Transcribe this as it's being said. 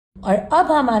और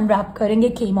अब हम अनरैप करेंगे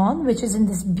came on, which is in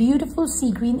this beautiful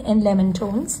sea green and lemon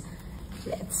tones.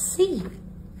 Let's see.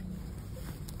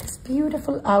 This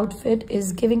beautiful outfit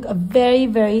is giving a very,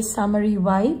 very summery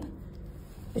vibe,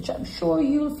 which I'm sure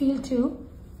you'll feel too.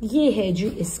 ये है जी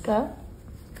इसका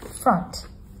front.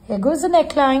 Here goes the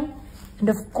neckline. And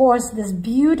of course, this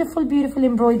beautiful, beautiful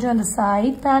embroidery on the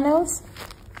side panels.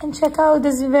 And check out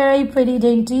this very pretty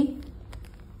dainty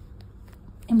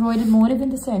embroidered motif in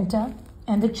the center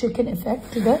and the chicken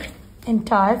effect to the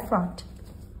entire front.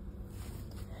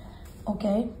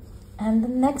 Okay, and the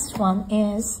next one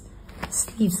is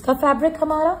sleeves का fabric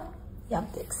हमारा. ये आप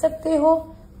देख सकते हो.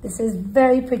 This is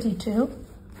very pretty too.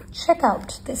 Check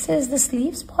out. This is the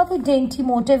sleeves. बहुत ही dainty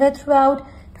motif है throughout.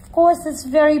 Of course, this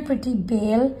very pretty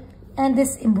bail and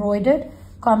this embroidered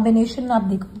combination. आप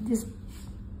देखो, this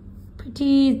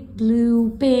pretty blue,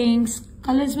 pinks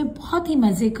colors में बहुत ही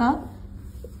मजे का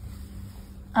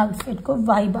outfit को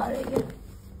vibe आ रही है.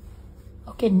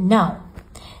 Okay, now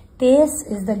this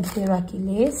is the ghera ki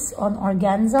lace on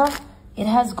organza. It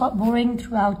has got boring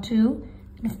throughout too,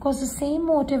 and of course the same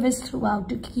motif is throughout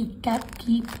to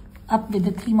keep up with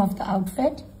the theme of the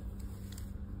outfit.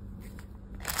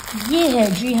 ये है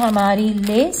जी हमारी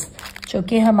less जो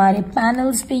कि हमारे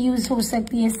panels पे use हो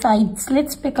सकती है, साइड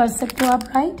स्लिट्स पे कर सकते हो आप,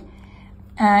 राइट,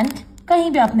 एंड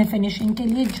कहीं भी आपने फिनिशिंग के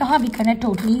लिए जहां भी करना है,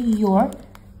 totally your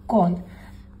call.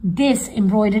 This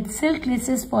embroidered silk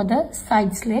laces for the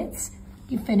side slits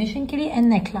की फिनिशिंग के लिए एंड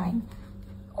नेकलाइन,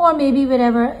 और may be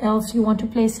wherever else you want to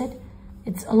place it.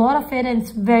 It's a lot of it and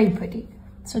it's very pretty.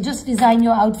 So just design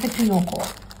your outfit to your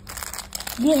call.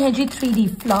 ये है जी 3D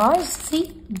flowers. See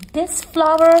this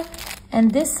flower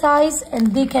and this size, and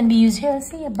they can be used here.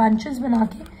 See, ये bunches बना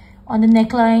के on the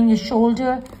neckline, your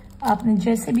shoulder, आपने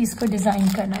जैसे भी इसको design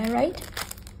करना है, right?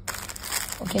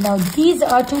 Okay, now these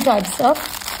are two types of,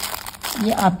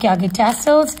 ये आपके आगे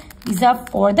tassels. These are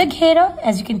for the ghera,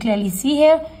 as you can clearly see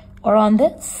here, or on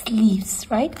the sleeves,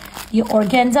 right? ये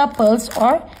organza pearls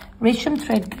और रेशम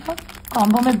thread का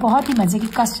combo में बहुत ही मजे की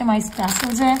customized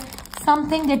tassels हैं.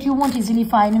 Something that you won't easily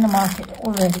find in the market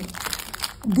already.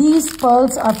 These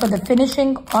pearls are for the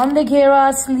finishing on the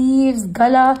ghera, sleeves,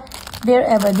 gala,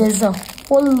 wherever. There's a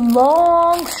whole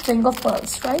long string of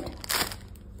pearls, right?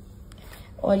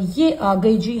 और ये आ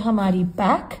गई जी हमारी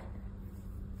back.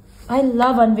 I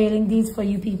love unveiling these for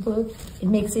you people. It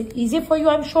makes it easier for you,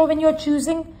 I'm sure, when you're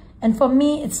choosing. And for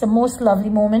me, it's the most lovely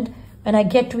moment when I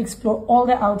get to explore all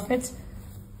the outfits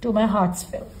to my heart's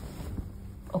fill.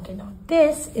 Okay, now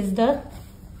this is the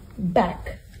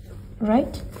back,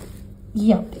 right?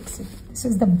 Yeah, this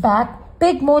is the back,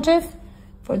 big motif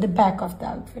for the back of the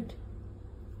outfit.